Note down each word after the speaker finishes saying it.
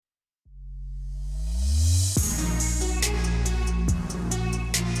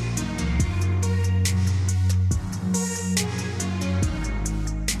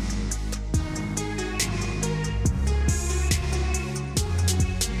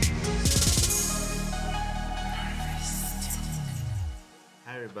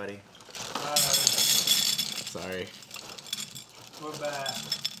everybody. Hi. Sorry. We're back.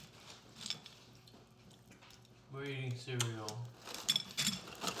 We're eating cereal.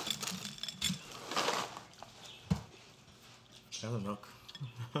 Hello, milk.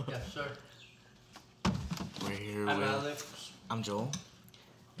 Yes, sir. We're here I'm with... Alex. I'm Joel.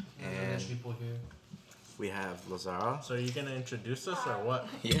 There's And people here. we have Lazara. So are you gonna introduce us or what?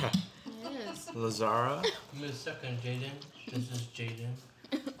 Yeah. Yes. Lazara. Give me a second, Jaden. This is Jaden.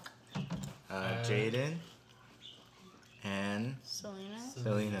 Jaden. And Selena.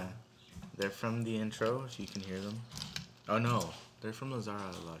 Selena. They're from the intro, if you can hear them. Oh, no. They're from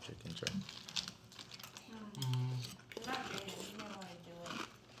Lazara Logic intro. Not Jaden, you know how to do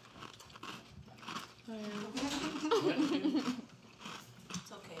it.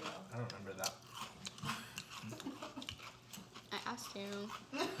 It's okay though. I don't remember that. I asked you.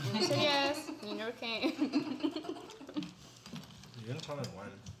 And you said yes. And you never came. You didn't tell me when.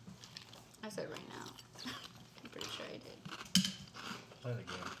 I said right now. I'm pretty sure I did. Play the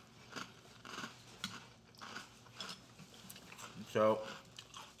game. So,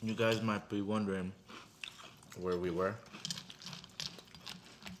 you guys might be wondering where we were.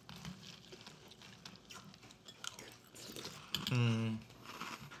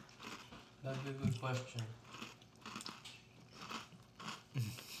 That'd be a good question.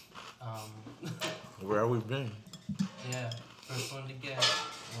 Where have we been? Yeah. First one to get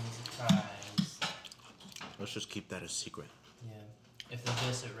wins a prize. Let's just keep that a secret. Yeah. If they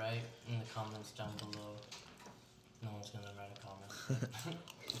guess it right in the comments down below, no one's gonna write a comment.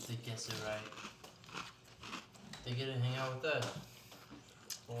 If they guess it right, they get to hang out with us.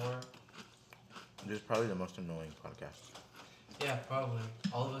 Or, This is probably the most annoying podcast. yeah, probably.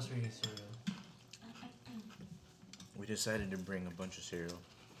 All of us are eating cereal. We decided to bring a bunch of cereal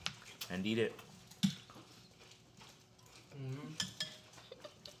and eat it. Mm-hmm.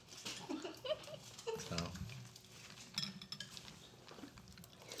 So,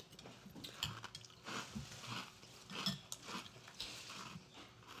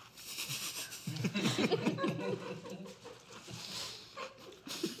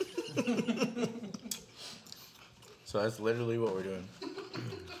 so that's literally what we're doing.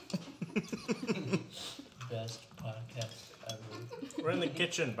 Best podcast ever. We're in the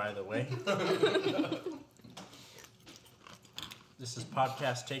kitchen, by the way. This is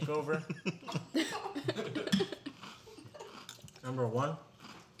podcast takeover. Number 1.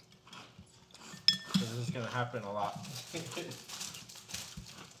 This is gonna happen a lot.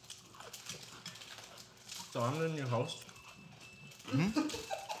 So I'm the new host.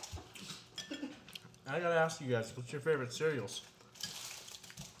 I gotta ask you guys, what's your favorite cereals?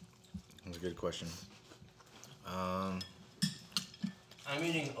 That's a good question. I'm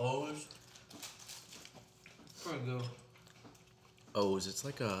eating O's. Pretty good. O's. It's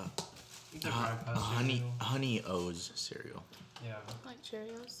like a It's a grandpa cereal. honey O's cereal. Yeah. Like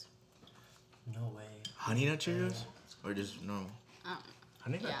Cheerios. No way. Honey Nut Cheerios? Or just normal?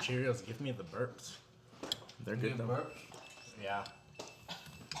 Honey Nut Yeah. Cheerios give me the burps. They're You good get though. burps? Yeah.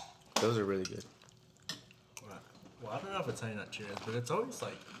 Those are really good. Well, I don't know if it's Honey Nut Cheerios, but it's always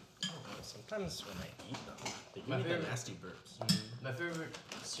like, I don't know, sometimes when I eat them, they give My me the favorite- nasty burps. My favorite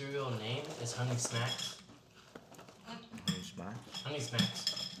cereal name is Honey Smacks. Honey Smacks. Honey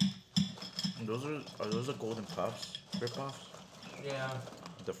Smacks. And are those the Golden Puffs rip-offs? Yeah.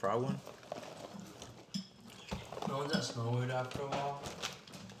 The frog one? The ones that smell weird after a while.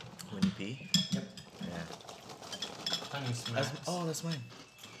 When you pee? Yep. Yeah. Honey Smacks. That's mine.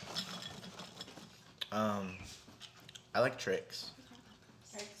 I like Tricks.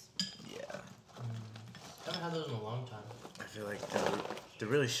 Tricks. Yeah. Haven't had those in a long time. I feel like they're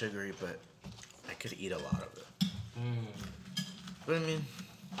really sugary, but I could eat a lot of it. But I mean,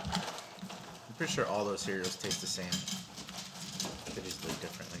 I'm pretty sure all those cereals taste the same. They just live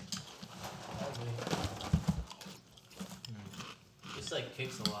differently. It's like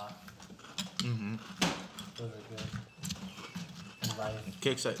Kicks a lot. Mm-hmm. Those are good. And Life.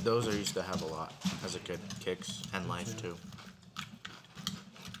 Kicks, those I used to have a lot as a kid. Kicks and Life too.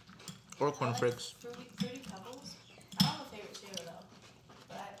 Or Corn Flakes. Fruity Pebbles. I don't have a favorite cereal though,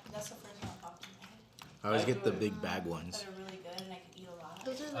 but that's the first one that popped in my head. I always get the big bag ones. That are really good and I can eat a lot.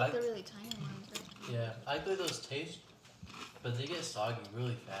 Those are like the really tiny ones, right? Yeah, I like the way those taste, but they get soggy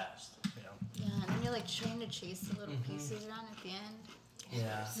really fast. Yeah. Yeah, and then you're like trying to chase the little pieces around at the end.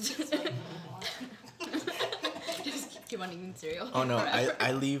 Yeah. Just keep on eating cereal. Oh no, forever.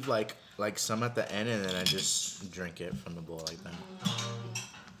 I leave like some at the end and then I just drink it from the bowl like that.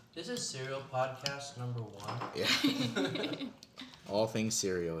 This is Cereal Podcast number 1. Yeah. All things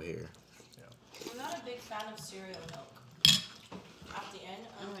cereal here. I'm not a big fan of cereal milk. After at the end.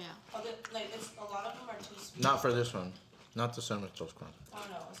 Oh yeah. Like it's a lot of them are too sweet. Not for this one. Not the Cinnamon Toast Crunch. I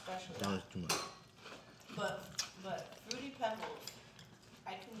don't know, especially. That was too much. But Fruity Pebbles,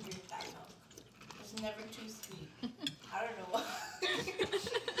 I can drink that milk. It's never too sweet. I don't know why.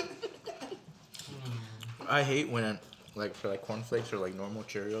 I hate when, like, for like cornflakes or like normal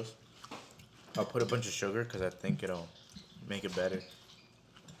Cheerios, I'll put a bunch of sugar because I think it'll make it better.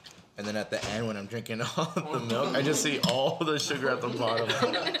 And then at the end, when I'm drinking all the milk, I just see all the sugar at the bottom.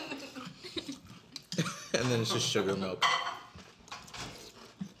 And then it's just sugar milk.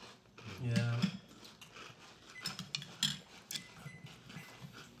 Yeah.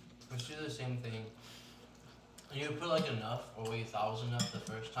 Let's do the same thing. And you put like enough, or what you thought was enough the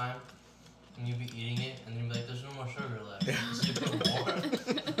first time, and you'd be eating it, and then you'd be like, there's no more sugar left. So you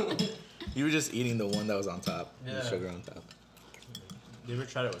put more. You were just eating the one that was on top. Yeah. The sugar on top. You ever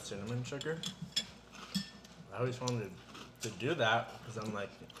tried it with cinnamon sugar? I always wanted to do that because I'm like,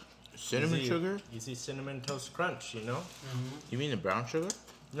 Cinnamon easy- sugar? Easy cinnamon toast crunch, you know? Mm-hmm. You mean the brown sugar?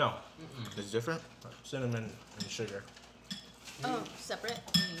 No, It's different? cinnamon and sugar. Oh, separate?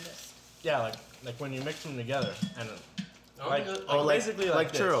 I mean this. Yeah, like when you mix them together and I don't like, think like like- basically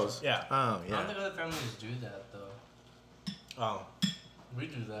like this. churros. Yeah. Oh, I don't yeah. think other families do that though. Oh. We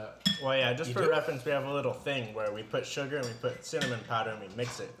do that. Well, yeah. Just You for do? reference, we have a little thing where we put sugar and we put cinnamon powder and we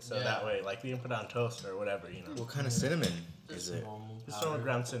mix it, so Yeah. that way, like, we can put it on toast or whatever, you know. What kind of cinnamon Just is it? normal Just some powder,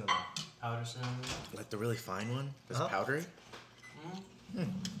 ground cinnamon. powder cinnamon. Like the really fine one? That's Uh-huh. powdery? Mm-hmm.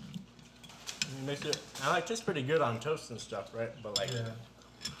 And you mix it. I like tastes pretty good on toast and stuff, right? But like Yeah.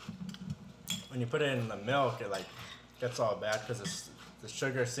 when you put it in the milk, it like gets all bad because the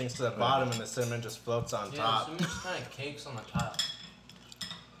sugar sinks to the bottom and the cinnamon just floats on Yeah, top. cinnamon just kind of cakes on the top.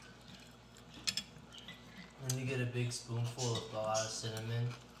 When you get a big spoonful of a lot of cinnamon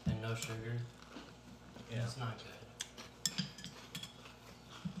and no sugar, Yeah. it's not good.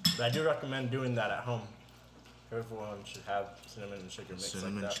 But I do recommend doing that at home. Everyone should have cinnamon and sugar mixed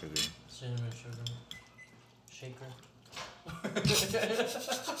Cinnamon like that. sugar. Cinnamon sugar. Shaker.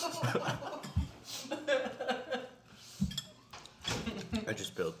 I just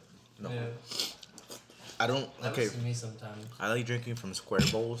spilled. No. Yeah. I don't. That Okay. was me sometimes. I like drinking from square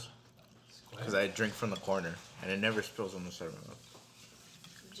bowls because Square. I drink from the corner and it never spills on the side of my mouth.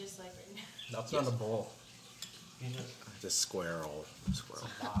 Just like right now. That's not a bowl. You just It's a squirrel. Squirrel.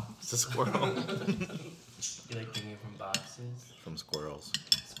 It's a squirrel. you like drinking from boxes. From squirrels.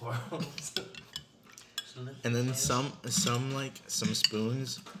 Squirrels. And then some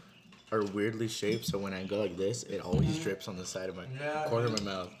spoons are weirdly shaped, so when I go like this, it always drips on the side of my Yeah, corner of dude.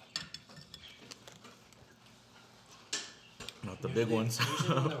 my mouth. Not the big Usually- ones.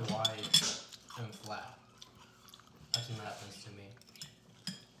 Usually when they're wide and flat. That's when that happens to me.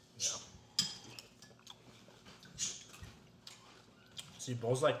 Yeah. See,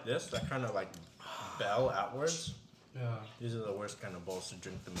 bowls like this that kind of like bell outwards. Yeah. These are the worst kind of bowls to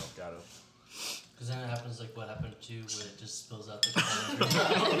drink the milk out of. Because then it happens like what happened to you, where it just spills out the corner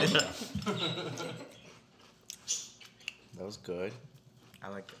of your mouth. That was good. I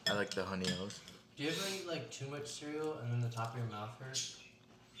like the honey o's. Do you ever eat like too much cereal and then the top of your mouth hurts?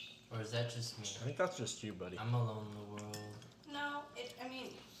 Or is that just me? I think that's just you, buddy. I'm alone in the world. No, it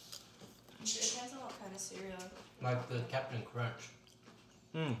depends on what kind of cereal. Like the Captain Crunch.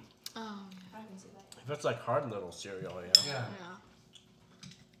 Hmm. Oh, I can see that. If it's like hard little cereal, yeah. Yeah. yeah.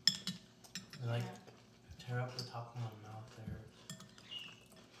 They like Yeah. tear up the top of my mouth there.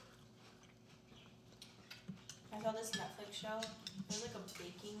 I saw this Netflix show. It was like a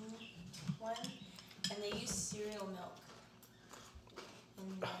baking one, and they use cereal milk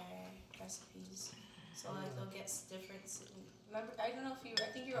in their recipes. So like they'll get different. Remember, I don't know if you. I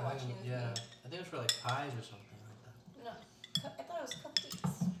think you were watching it with Yeah. me. I think it's for like pies or something like that. No, I thought it was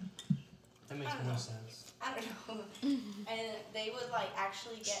cupcakes. That makes I don't no know. sense. I don't know. And they would like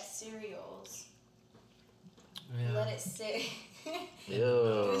actually get cereals, Yeah. let it sit,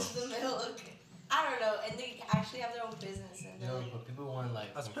 Ew. use the milk. I don't know, and they actually have their own business and they're No, like, but people want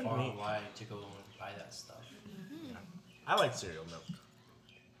like That's from pretty far neat. and wide to go and buy that stuff. I like cereal milk.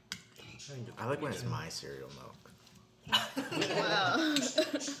 I like when it's my cereal milk. Wow.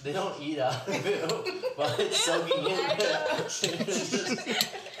 They don't eat out of it while it's soaking in.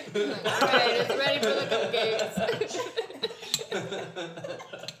 Alright, it's ready for the cupcakes.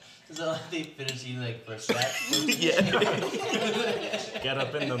 So like they finish eating like first that. Yeah. Get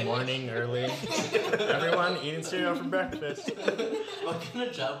up in the morning early. Everyone eating cereal for breakfast. What kind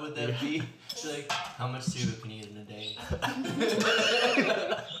of job would that be? It's like, how much cereal can you eat in a day?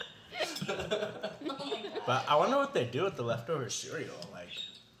 But I wonder what they do with the leftover cereal. Like,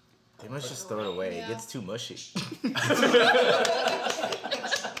 They must just throw it away. Yeah. It gets too mushy.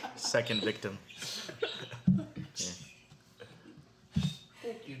 Second victim. Yeah.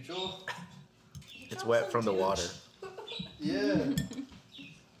 Thank you, Joel. It's wet from the water. Yeah.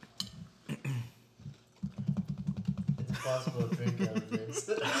 It's impossible to drink out of this.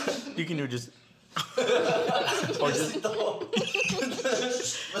 You can do just Or just the whole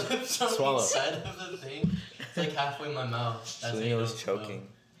Swallow. side of the thing. It's like halfway in my mouth. That's Selena was choking.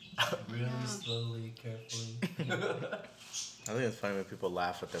 Really Yeah. slowly, carefully. I think it's funny when people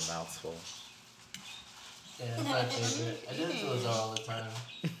laugh with their mouths full. Yeah, that's my favorite. I do it to Lazar all the time.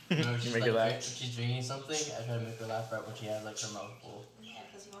 You know, she's Make her like, laugh? if she's drinking something, I try to make her laugh right when she has like her mouth full. Yeah,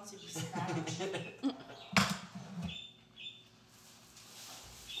 because he wants to be sad.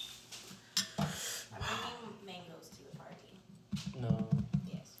 I'm bringing mangoes to the party. No.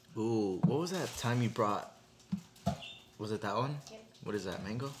 Yes. Ooh, what was that time you brought? Was it that one? Yep. What is that,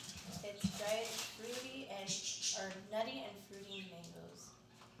 mango? It's dried fruity or nutty and fruity mangoes.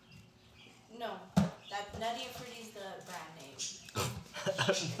 No, that nutty and fruity is the brand name.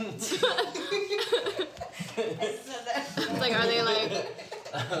 It's like, are they like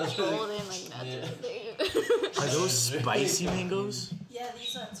golden? Like that's Yeah. what they Are those spicy mangoes? Yeah,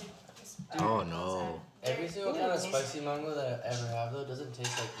 these ones Oh, no. Every single kind of spicy mango that I ever have though doesn't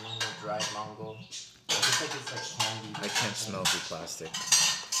taste like normal dried mango. It tastes like it's like candy. I can't smell through plastic.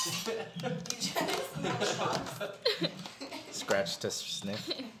 You just smell the box. Scratch to sniff.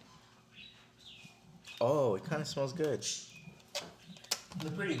 Oh, it kind of smells good.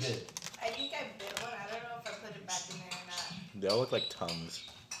 They're pretty good. I think I bit one. I don't know if I put it back in there or not. They all look like Tums.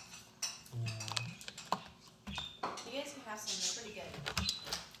 You guys can have some. They're pretty good.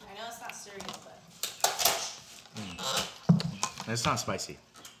 I know it's not cereal, but It's not spicy.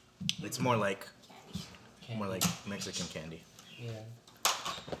 It's more like candy. Mexican candy. Yeah.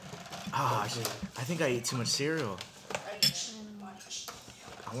 Ah, I think I ate too much cereal. I didn't.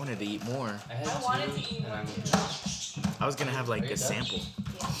 I wanted to eat more. I had I wanted two, to eat and one I'm- too. I was gonna have like Are you a done? sample.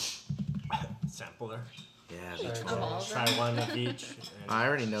 Yeah. Sampler. Yeah, Sorry. that's Of fine. all of Try them? one of each. And I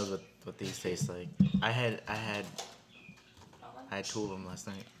already know what these taste like. I had Not one? two of them last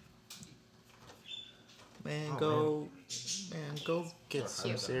night. Man, Oh, go get Sure,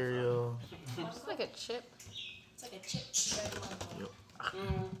 some I'm cereal. It's like a chip. It's like a chip bread one. Yep.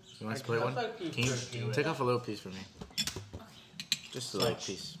 Mm. You want to split one? like Can you turkey. take off a little piece for me? Just a little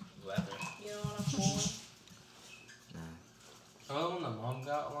piece. leather. You don't want a full one? Nah, Oh, the one that mom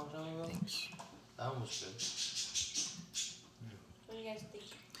got a long time ago? thanks. That one was good. What do you guys think?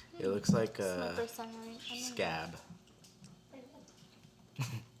 It looks like It's my a first time having it. scab, Pretty good.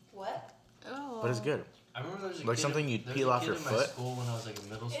 What? Oh. but it's good. I remember there was a Like kid, something you'd there was peel a off kid your in my foot? school when I was like in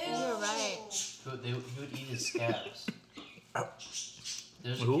middle school. You're right. He would eat his scabs.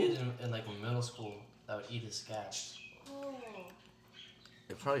 There was a Who? kid in like middle school that would eat his scabs. Oh.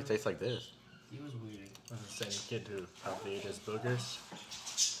 It probably tastes like this. He was weird. The same kid who probably ate his boogers.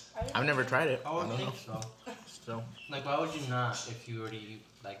 I've never tried it. I I would don't know. think so. Still. Like, why would you not if you already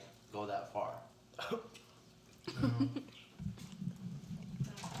like go that far?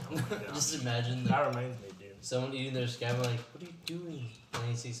 Just imagine That reminds me, dude. someone eating their scab. I'm like, what are you doing? And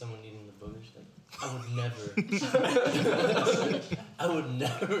then you see someone eating the boogers. Like, I would never. I would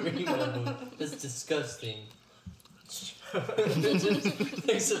never eat my booger. That's disgusting.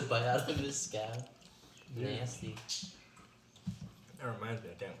 Takes a bite out of his scab. Yeah. Nasty. That reminds me,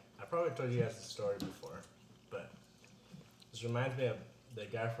 damn. I probably told you guys the story before, but this reminds me of the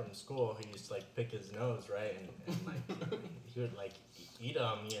guy from school who used to like pick his nose, right? And like he would like eat you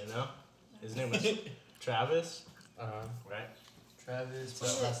know? His name was Travis, right? Travis,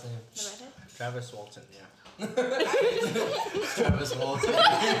 what's his last name? The redhead? Travis Walton, yeah. Travis Walton.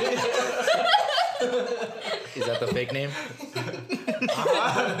 Is that the fake name?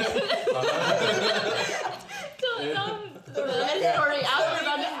 Don't know the red story out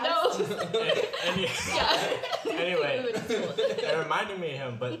about his nose. Yeah. Anyway, it reminded me of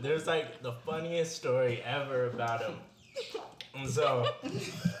him, but there's like the funniest story ever about him. And so,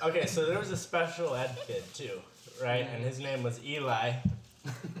 okay, so there was a special ed kid too, right? And his name was Eli.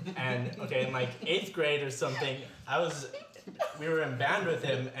 And okay, in like 8th grade or something, we were in band with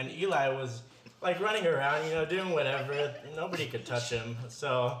him, and Eli was like running around, you know, doing whatever. Nobody could touch him,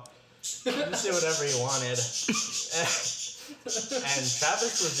 so he just did whatever he wanted. And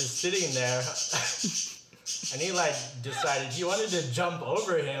Travis was just sitting there, and he like decided he wanted to jump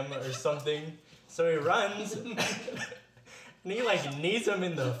over him or something, so he runs, and he like knees him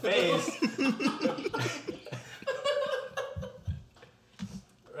in the face.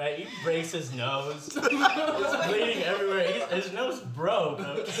 right? He breaks his nose. It's bleeding everywhere. His nose broke.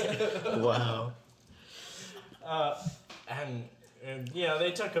 Okay? Wow. And you know,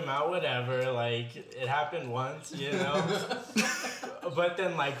 they took him out, whatever, like, it happened once, you know? But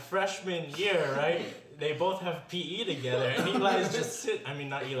then, like, freshman year, right, they both have PE together, and Eli's just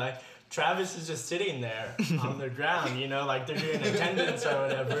not Eli, Travis is just sitting there on the ground, you know, like they're doing attendance or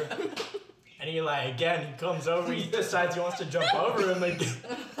whatever. And Eli, again, he comes over, he decides he wants to jump over him again.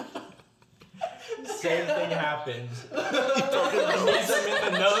 Same thing happens. He hits him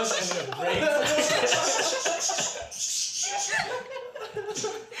in the nose, and it breaks.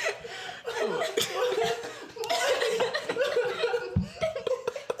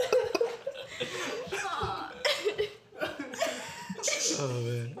 Oh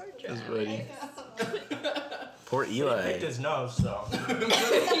man, that's funny. Poor He Eli. picked his nose, so. He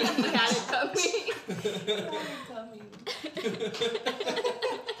had it coming.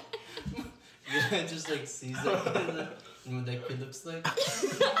 Yeah, just like sees that. And what that kid looks like.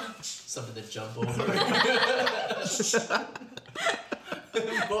 Something to jump over.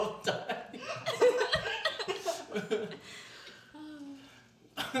 Both die.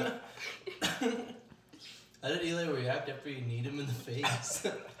 How did Eli react after you kneed him in the face?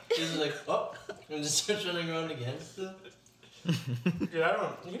 He's like, oh, and just starts running around again still. Dude,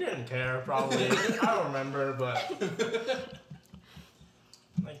 he didn't care, probably. I don't remember, but.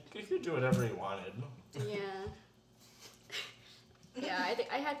 Like, he could do whatever he wanted. Yeah. Yeah, I think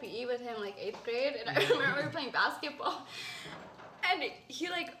I had PE with him like 8th grade, and I remember we were playing basketball, and he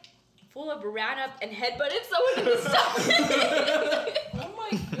like full of ran up and headbutted someone in the stomach. Oh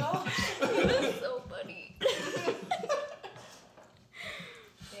my gosh. It was so funny.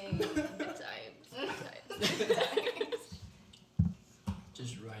 Dang. Good times.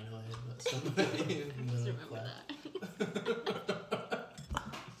 Just rhino headbutt somebody. in Just the remember class. that.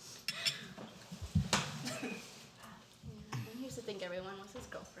 He used to think everyone was his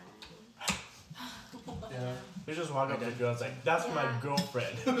girlfriend. Yeah. He just walked up to the girl and was like, that's my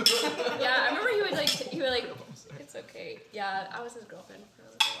girlfriend. Yeah, I remember he would like, it's okay. Yeah, I was his girlfriend for a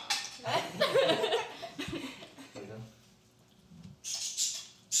little while. There you go.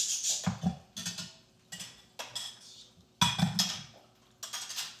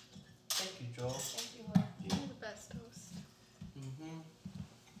 Thank you, Joel. Thank you, Lord. You're the best host. Mm-hmm.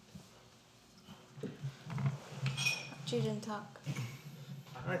 You didn't talk.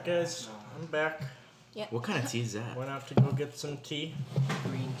 Alright, guys, I'm back. What kind of tea is that? Went out to go get some tea.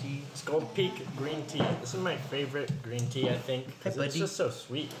 Green tea. It's Gold Peak green tea. This is my favorite green tea, I think, because Hey, it's buddy. just so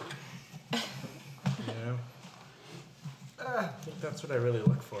sweet. You know? I think that's what I really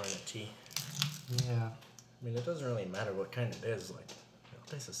look for in a tea. Yeah. I mean, it doesn't really matter what kind it is. Like, it all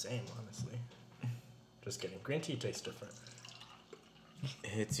tastes the same, honestly. Just kidding. Green tea tastes different. It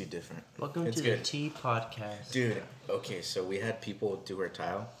hits you different. Welcome It's to good. the tea podcast. Dude, okay, so we had people do our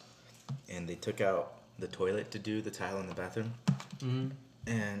tile, and they took out the toilet to do the tile in the bathroom. Mm-hmm.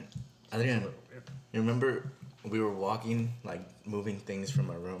 And Adrian, you remember we were walking, like moving things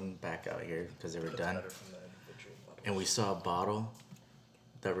from our room back out here because they were done, and we saw a bottle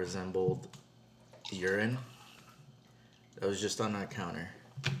that resembled urine that was just on our counter,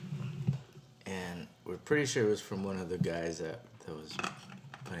 and we're pretty sure it was from one of the guys that was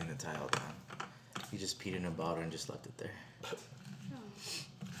putting the tile down. He just peed in a bottle and just left it there.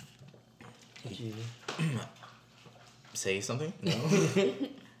 Gee. Say something? No.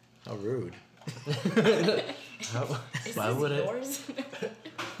 How rude. Why would it? Yours?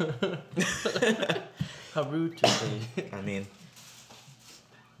 How rude to say. I mean,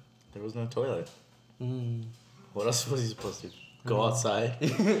 there was no toilet. Mm. What else was he supposed to do? Go outside?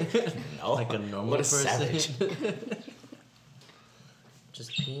 No. Like a normal What a person. savage.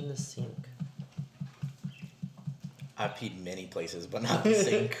 Just pee in the sink. I peed many places, but not the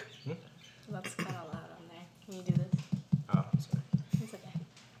sink. That's kind of loud on there. Can you do this? Oh, sorry. It's okay.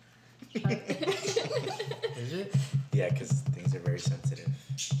 Is it? Yeah, because things are very sensitive.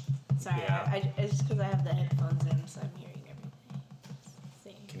 Sorry, Yeah. it's just because I have the headphones in, so I'm hearing everything.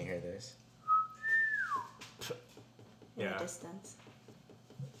 Same. Can you hear this? In Yeah. the distance.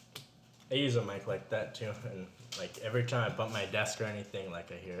 I use a mic like that too, and like every time I bump my desk or anything,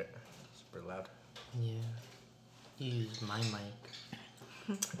 like I hear it super loud. Yeah. You use my mic.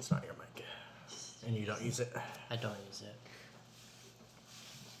 It's not your mic, and you don't use it. I don't use it.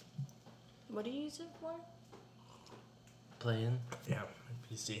 What do you use it for? Playing. Yeah, my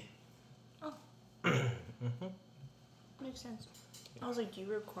PC. Makes sense. I was like, do you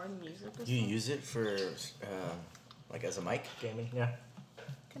record music or You something? use it for, like, as a mic? Gaming, yeah.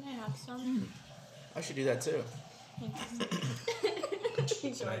 Can I have some? I should do that too. Thanks.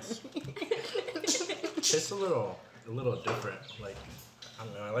 It's nice. Tastes a little different. Like, I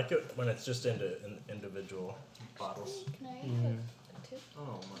don't know. I like it when it's just in individual bottles. Can I Mm. have two?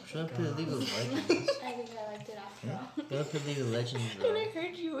 Oh my Should I put League of Legends? I think I liked it after all. Should I put League of Legends, And bro? I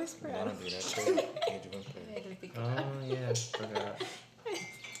heard you whisper I out want of to do that too. Age of Empires. I had to think Oh about it. yeah, forgot.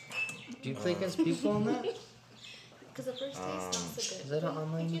 Do you play against people on that? Because the first day is not so good. Is that an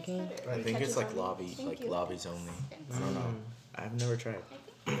online It gets game? better. I It think it's touches like on- lobby, Thank like you. lobbies only. Yes. I don't know. I've never tried.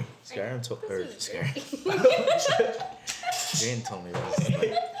 Skyrim told or This is Skyrim. Jane told me it was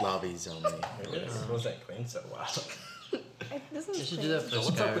like lobbies only. Maybe it wasn't clean so well. This You is should do that for So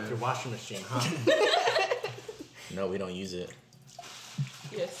what's up with your Skyrim. washing machine, huh? No, we don't use it.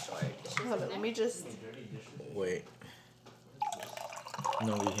 Yes. Hold on, let me just. Wait.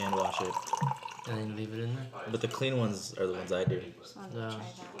 No, we hand wash it. And then leave it in there? But the clean ones are the ones I do. Just wanted No. to try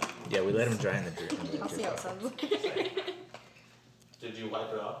that. Yeah, we let them dry in the drip. I'll see how it sounds. Did you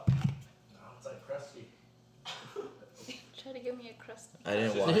wipe it off? No, it's like crusty. Try to give me a crust. I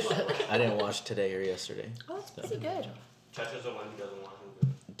didn't wash. I didn't wash today or yesterday. Oh, it's pretty good. Chacha's the one who doesn't want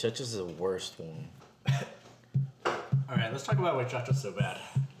him to. Church is the worst one. All right, let's talk about why Chacha's so bad.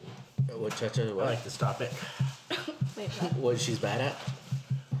 What Chacha? I What? like to stop it. Wait, what? What she's bad at?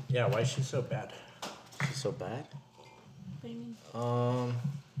 Yeah, why is she so bad? She's so bad. What do you mean?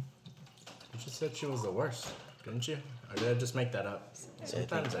 You just said she was the worst, didn't you? Or did I just make that up?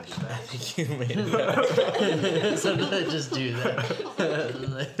 Sometimes I do I that. think you made it up. Sometimes I just do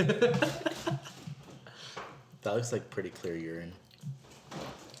that. That looks like pretty clear urine.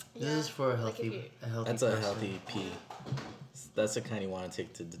 This is for a Like if healthy, you- a healthy That's a person. healthy pee. That's the kind you want to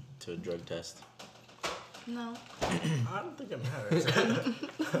take to a drug test. No. I don't think it matters. I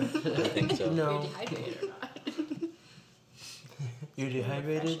think so. You're No. dehydrated or not. You're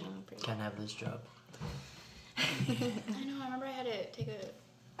dehydrated? Refreshing, pretty Can't have this job. I know. I remember I had to take the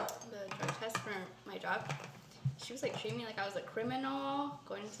drug test for my job. She was like treating me like I was a criminal.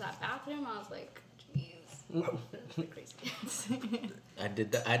 Going into that bathroom, I was like, jeez, crazy. I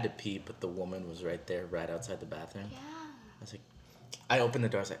did that. I had to pee, but the woman was right there, right outside the bathroom. Yeah. I was like, I opened the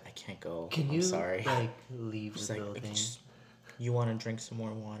door. I was like, I can't go. Can I'm you sorry. like leave She's the like, building? you want to drink some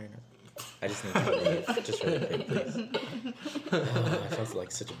more water? I just need to leave. Just really quick, please. Oh, I felt like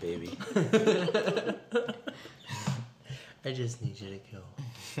such a baby. I just need you to go.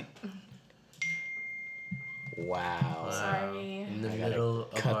 Wow. Sorry. In the I gotta middle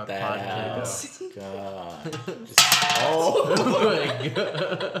of our cut that podcast. out. God. Oh. my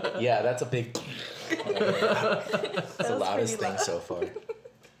god. Yeah, that's a big. That's the was loudest pretty thing so far.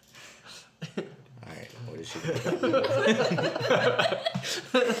 Alright, what did she do?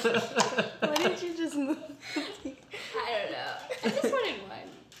 Why didn't you just move? I don't know. I just wanted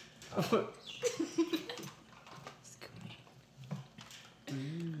one.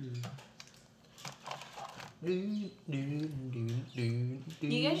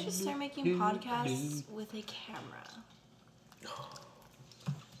 You guys should start making podcasts with a camera.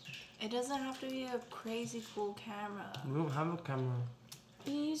 It doesn't have to be a crazy cool camera. We don't have a camera.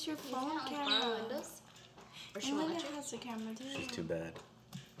 You use your You phone can't like borrow camera. Linda's? Or she And won't Linda let you? has a camera too. She's too bad.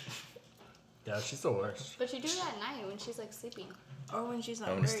 Yeah, she's the worst. But you do it at night when she's like sleeping. Or when she's I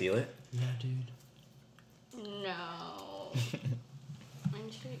not want to steal it. Yeah, dude. No. When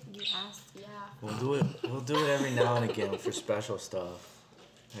you asked, yeah. We'll do it. We'll do it every now and again for special stuff.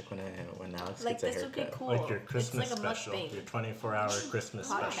 Like when Alex Like gets a this would be haircut. cool. Like your Christmas it's like a special, mukbang your 24-hour Christmas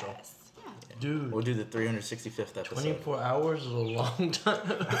special. podcast. Yeah. Dude, We'll do the 365th episode. 24 hours is a long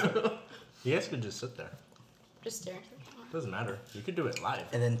time. You guys could just sit there. Just staring through the camera. Doesn't matter. You could do it live.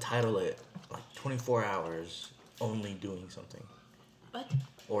 And then title it like 24 hours only doing something. What?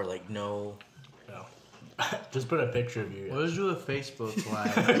 Or like no. No. Just put a picture of you. What is do a Facebook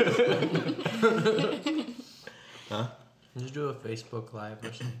Live? Huh? Just do a Facebook Live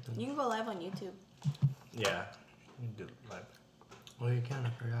or something. You can go live on YouTube. Yeah. You can do it live. Oh, you can. I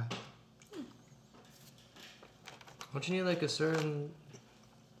forgot. Don't you need like a certain?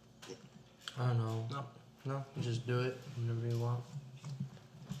 I don't know. No. No, you just do it whenever you want.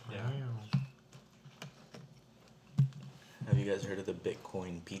 Yeah. Damn. Have you guys heard of the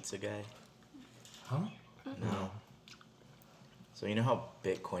Bitcoin pizza guy? Huh? No. So you know how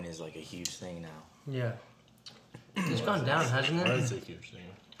Bitcoin is like a huge thing now. Yeah. It's gone down, hasn't That it? is a huge thing.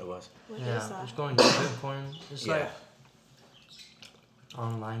 It was. What is Yeah, that? it's going to Bitcoin. It's Yeah. like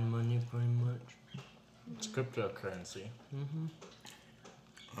online money, pretty much. It's cryptocurrency. Mm-hmm.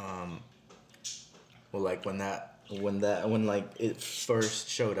 Well, like when like it first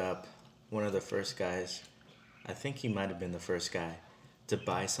showed up, one of the first guys, I think he might have been the first guy to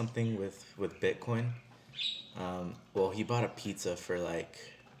buy something with Bitcoin. Well, he bought a pizza for like,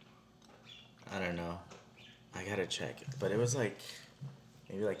 I don't know. I gotta check. But it was like,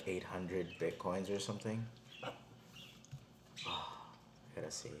 maybe like 800 Bitcoins or something. Oh, I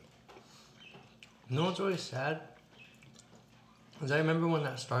gotta see. You know what's really sad? Is I remember when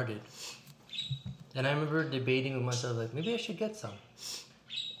that started. And I remember debating with myself, like, maybe I should get some.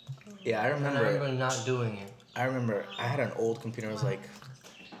 Yeah, I And I remember. remember not doing it. I remember I had an old computer. I was like,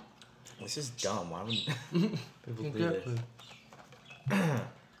 this is dumb. Why would people do this? Exactly.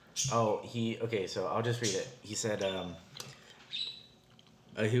 Oh, okay, so I'll just read it. He said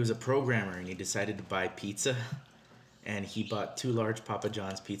he was a programmer and he decided to buy pizza, and he bought 2 large Papa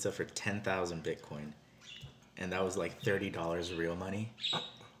John's pizza for 10,000 Bitcoin, and that was like $30 real money.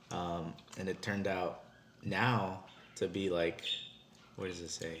 And it turned out now to be like, what does it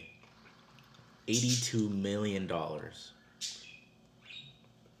say? $82 million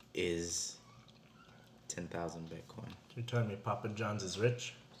is 10,000 Bitcoin. You're telling me Papa John's is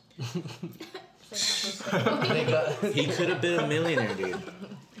rich? He could have been a millionaire, dude.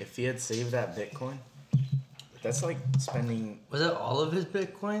 If he had saved that Bitcoin. That's like spending. Was that all of his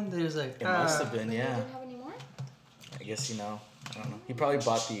Bitcoin? They was like, It must have been, But yeah. You didn't have any more? I guess, I don't know. He probably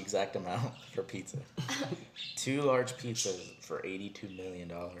bought the exact amount for pizza. 2 large pizzas for $82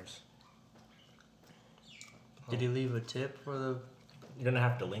 million. Did he leave a tip for the? You're gonna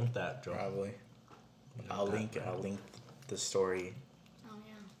have to link that, Joe. Probably. I'll link the story Oh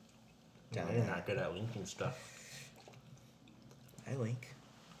yeah. down You're there. not good at linking stuff. I link.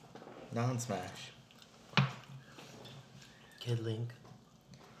 Non-smash. Kid Link.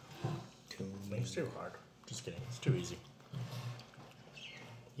 Link's too hard. Just kidding. It's too easy.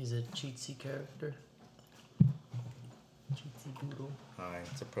 He's a cheatsy character. Cheatsy doodle. Alright,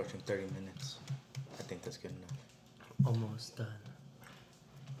 it's approaching 30 minutes. I think that's good enough. Almost done.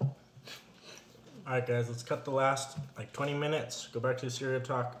 Alright, guys, let's cut the last 20 minutes. Go back to the cereal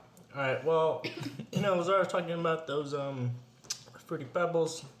talk. Alright, well, Lazar was talking about those Fruity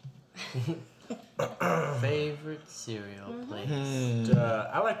Pebbles. Favorite cereal place. And,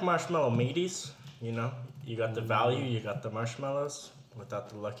 I like marshmallow meaties. You got the value, you got the marshmallows without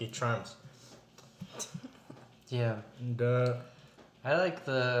the Lucky Charms. Yeah, And I like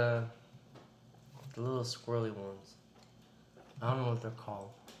the little squirrely ones. I don't know what they're called.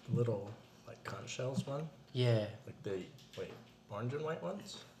 little conch shells one, Yeah. like the orange and white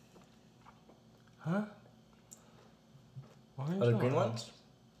ones. Huh? Orange Are the green ones? ones?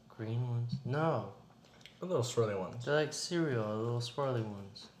 Green ones? No. The little swirly ones. They're like cereal, the little swirly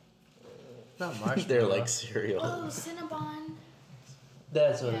ones. Not marshmallow. They're like cereal. Oh, Cinnabon.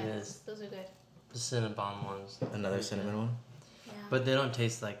 That's what Yes, it is. Those are good. The Cinnabon ones. Another cinnamon one? Yeah. But they don't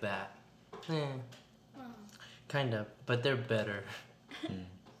taste like that. Eh, Oh. kind of. But they're better. Mm.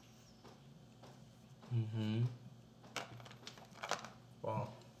 Mm-hmm. Wow.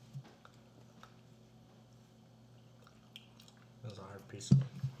 That was a hard piece.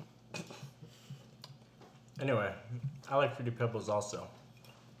 Anyway, I like Fruity Pebbles also.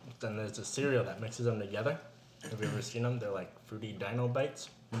 Then there's a cereal that mixes them together. Have you ever seen them? They're like Fruity Dino Bites.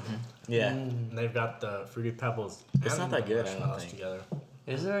 Yeah. And they've got the Fruity Pebbles It's and not that the good, I don't marshmallows think. together.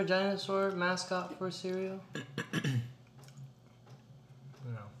 Is there a dinosaur mascot for cereal?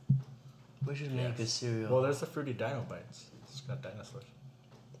 No. We should make a Yes. cereal. Well, there's the Fruity Dino Bites. It's got dinosaurs.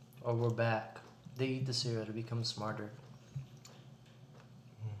 Or we're back. They eat the cereal to become smarter.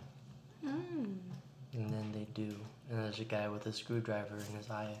 Mm. And then they do. And there's a guy with a screwdriver in his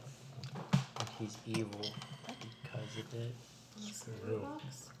eye. And he's evil because of it. True.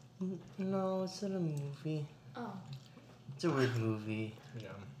 Box? No, it's in a movie. Oh. It's a weird movie. Yeah.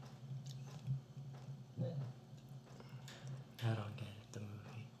 I don't get it, the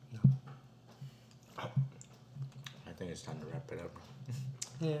movie. No. I think it's time to wrap it up.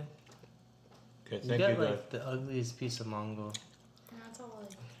 Yeah. Good, You thank got you guys. like the ugliest piece of mango. And that's all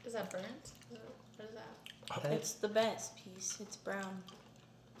like. Is that burnt? What is that? It's the best piece. It's brown.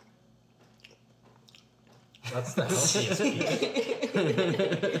 That's the healthiest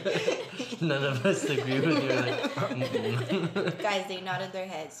piece. None of us agree with you. Like, mm-mm. Guys, they nodded their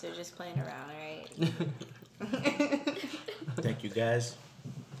heads. They're just playing around, alright? Thank you guys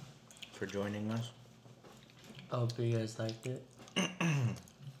for joining us. I hope you guys liked it.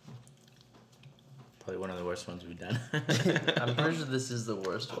 Probably one of the worst ones we've done. I'm pretty sure this is the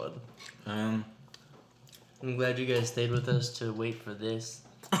worst one. um, I'm glad you guys stayed with us to wait for this.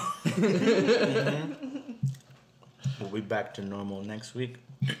 we'll be back to normal next week.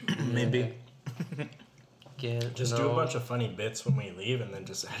 Maybe. Get Just do a bunch of funny bits when we leave and then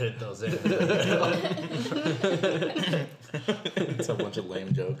just edit those in. It's a bunch of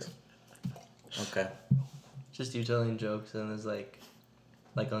lame jokes. Okay. Just you telling jokes, and there's like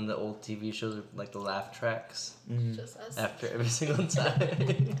on the old TV shows, like the laugh tracks Just us. after every single time.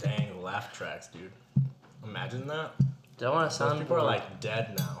 Dang, laugh tracks, dude. Imagine that. Do I want a Those sound? people are like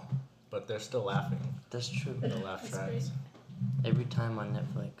dead now, but they're still laughing. That's true. The laugh That's tracks. Every time on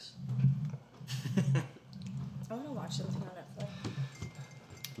Netflix. I want to watch something on Netflix.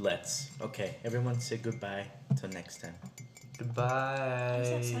 Let's. Okay, everyone say goodbye till next time. Goodbye.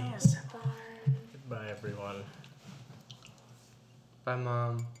 What does that sound? Goodbye, everyone. Bye,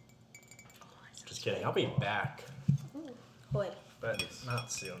 Mom. Just kidding. I'll be back, What? but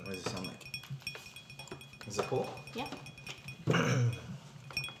not soon. What does it sound like? Is it cool? Yeah.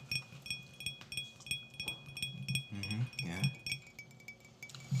 Yeah.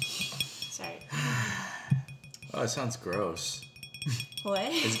 Sorry. Oh, it sounds gross. What?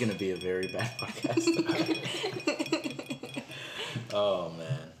 It's gonna be a very bad podcast. Oh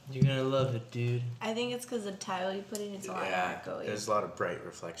man. You're gonna love it, dude. I think it's because the tile you put in is a lot Yeah, echoey. there's a lot of bright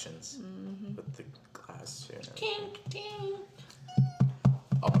reflections with the glass here. and everything. Tink, tink.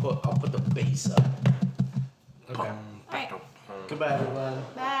 I'll put the bass up. Okay. Alright. Goodbye, everyone.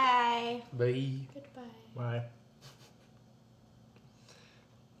 Bye. Bye. Goodbye.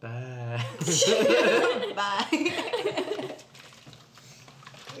 Bye. Bye. Bye.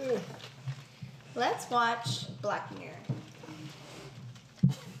 Let's watch Black Mirror.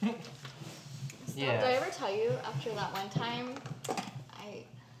 So, Yeah. Did I ever tell you after that one time? I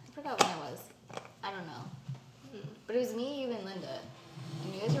forgot when it was. I don't know. But it was me, you, and Linda.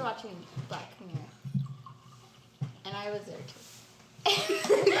 And you guys were watching Black Mirror. And I was there too.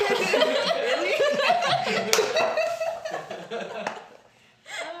 Really?